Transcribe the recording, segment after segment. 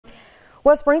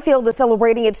West Springfield is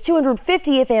celebrating its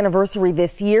 250th anniversary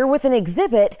this year with an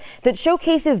exhibit that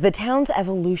showcases the town's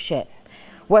evolution.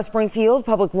 West Springfield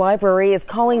Public Library is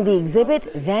calling the exhibit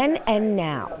Then and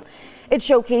Now. It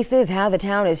showcases how the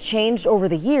town has changed over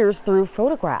the years through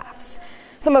photographs.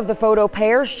 Some of the photo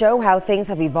pairs show how things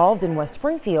have evolved in West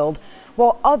Springfield,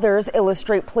 while others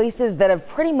illustrate places that have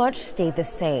pretty much stayed the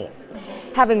same.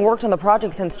 Having worked on the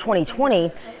project since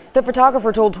 2020, the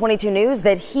photographer told 22 News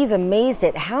that he's amazed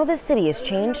at how the city has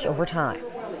changed over time.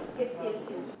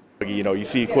 You know, you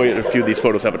see quite a few of these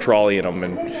photos have a trolley in them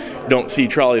and don't see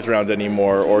trolleys around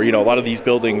anymore, or, you know, a lot of these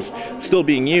buildings still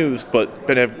being used but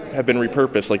have been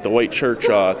repurposed, like the white church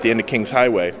at the end of Kings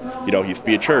Highway. You know, used to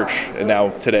be a church, and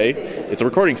now today it's a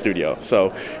recording studio.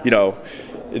 So, you know,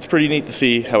 it's pretty neat to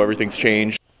see how everything's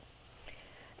changed.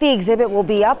 The exhibit will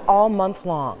be up all month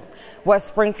long. West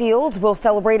Springfield will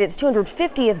celebrate its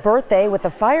 250th birthday with a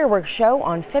fireworks show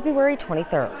on February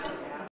 23rd.